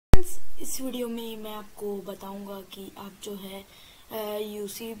Friends, इस video में मैं आपको बताऊंगा कि आप जो है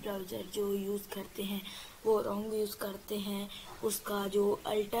यूसी ब्राउज़र जो यूज़ करते हैं वो रॉन्ग यूज़ करते हैं, उसका जो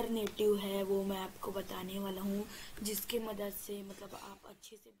अल्टरनेटिव है वो मैं आपको बताने वाला हूँ, जिसके मदद से मतलब आप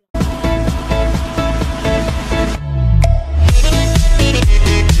अच्छे से।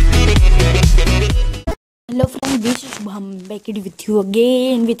 Hello friend, this is Shubham back with you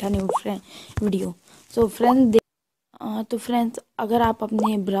again with a new video. So friend, तो फ्रेंड्स, अगर आप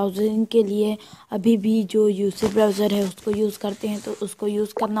अपने ब्राउज़रिंग के लिए अभी भी जो यूसी ब्राउज़र है उसको यूज़ करते हैं तो उसको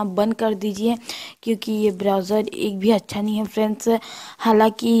यूज़ करना बंद कर दीजिए, क्योंकि ये ब्राउज़र एक भी अच्छा नहीं है फ्रेंड्स।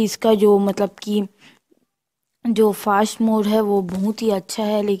 हालांकि इसका जो मतलब कि जो फास्ट मोड है वो बहुत ही अच्छा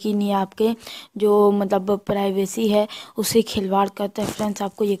है, लेकिन ये आपके जो मतलब प्राइवेसी है उससे खिलवाड़ करता है फ्रेंड्स।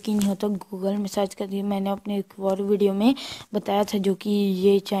 आपको यकीन नहीं होता, गूगल में सर्च कर दिए, मैंने अपने एक और वीडियो में बताया था जो कि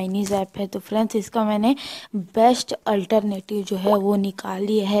ये चाइनीज़ ऐप है। तो फ्रेंड्स, इसका मैंने बेस्ट अल्टरनेटिव जो है वो निकाल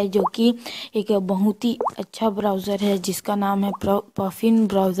लिया है, जो कि एक बहुत ही अच्छा ब्राउज़र है जिसका नाम है पफिन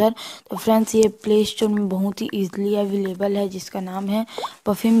ब्राउज़र। तो फ्रेंड्स, ये प्ले स्टोर में बहुत ही ईजिली अवेलेबल है, जिसका नाम है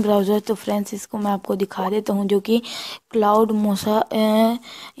पफिन ब्राउज़र। तो फ्रेंड्स, इसको मैं आपको दिखा देता हूँ, जो कि क्लाउड मोसा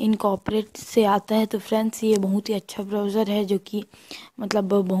इनकॉर्पोरेट से आता है। तो फ्रेंड्स, ये बहुत ही अच्छा ब्राउज़र है, जो कि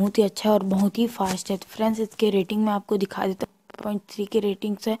मतलब बहुत ही अच्छा और बहुत ही फास्ट है। तो फ्रेंड्स, इसके रेटिंग मैं आपको दिखा देता हूँ। 0.3 के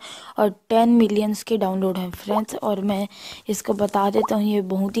रेटिंग्स है और 10 मिलियंस के डाउनलोड है फ्रेंड्स। और मैं इसको बता देता हूँ, ये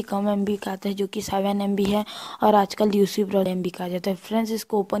बहुत ही कम MB का आता है, जो कि 7 MB है, और आजकल यूसी ब्राउज़र MB का आ जाता है। फ्रेंड्स,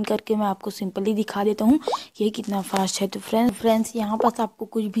 इसको ओपन करके मैं आपको सिंपली दिखा देता हूँ ये कितना फास्ट है। तो फ्रेंड्स, यहाँ पास आपको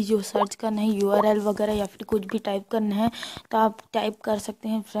कुछ भी जो सर्च करना है, URL वगैरह या फिर कुछ भी टाइप करना है तो आप टाइप कर सकते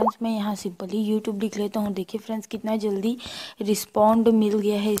हैं फ्रेंड्स। मैं यहाँ सिंपली यूट्यूब लिख लेता हूँ। देखिए फ्रेंड्स, कितना जल्दी रिस्पॉन्ड मिल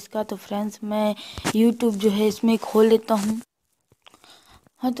गया है इसका। तो फ्रेंड्स, मैं यूट्यूब जो है इसमें खोल लेता हूँ।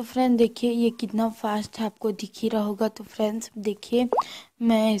 हाँ, तो फ्रेंड देखिए ये कितना फास्ट है, आपको दिख ही रहा होगा। तो फ्रेंड्स देखिए,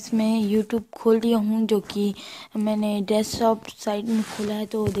 मैं इसमें यूट्यूब खोल लिया हूँ, जो कि मैंने डेस्कटॉप साइट में खोला है।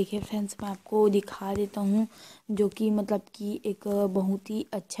 तो देखिए फ्रेंड्स, मैं आपको दिखा देता हूँ, जो कि मतलब कि एक बहुत ही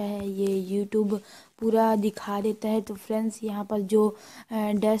अच्छा है, ये यूट्यूब पूरा दिखा देता है। तो फ्रेंड्स, यहाँ पर जो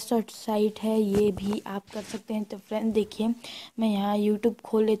डेस्कटॉप साइट है ये भी आप कर सकते हैं। तो फ्रेंड्स देखिए, मैं यहाँ यूट्यूब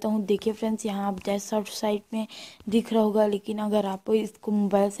खोल लेता हूँ। देखिए फ्रेंड्स, यहाँ आप डेस्कटॉप साइट में दिख रहा होगा, लेकिन अगर आप इसको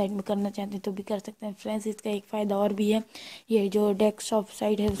मोबाइल साइट में करना चाहते हैं तो भी कर सकते हैं फ्रेंड्स। इसका एक फ़ायदा और भी है, ये जो डेस्कटॉप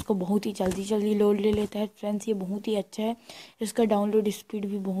साइट है उसको बहुत ही जल्दी लोड ले लेता है फ्रेंड्स। ये बहुत ही अच्छा है, इसका डाउनलोड स्पीड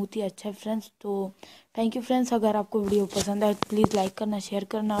भी बहुत ही अच्छा है फ्रेंड्स। तो थैंक यू फ्रेंड्स। अगर आपको वीडियो पसंद आए तो प्लीज़ लाइक करना, शेयर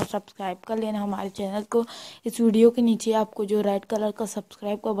करना और सब्सक्राइब कर लेना हमारे चैनल को। इस वीडियो के नीचे आपको जो रेड कलर का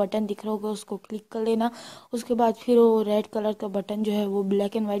सब्सक्राइब का बटन दिख रहा होगा उसको क्लिक कर लेना। उसके बाद फिर वो रेड कलर का बटन जो है वो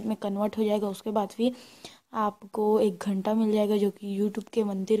ब्लैक एंड वाइट में कन्वर्ट हो जाएगा। उसके बाद फिर आपको एक घंटा मिल जाएगा, जो कि यूट्यूब के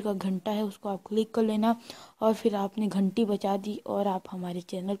मंदिर का घंटा है, उसको आप क्लिक कर लेना और फिर आपने घंटी बजा दी और आप हमारे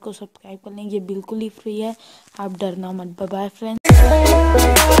चैनल को सब्सक्राइब कर लेंगे। ये बिल्कुल ही फ्री है, आप डरना मत। Bye bye friends.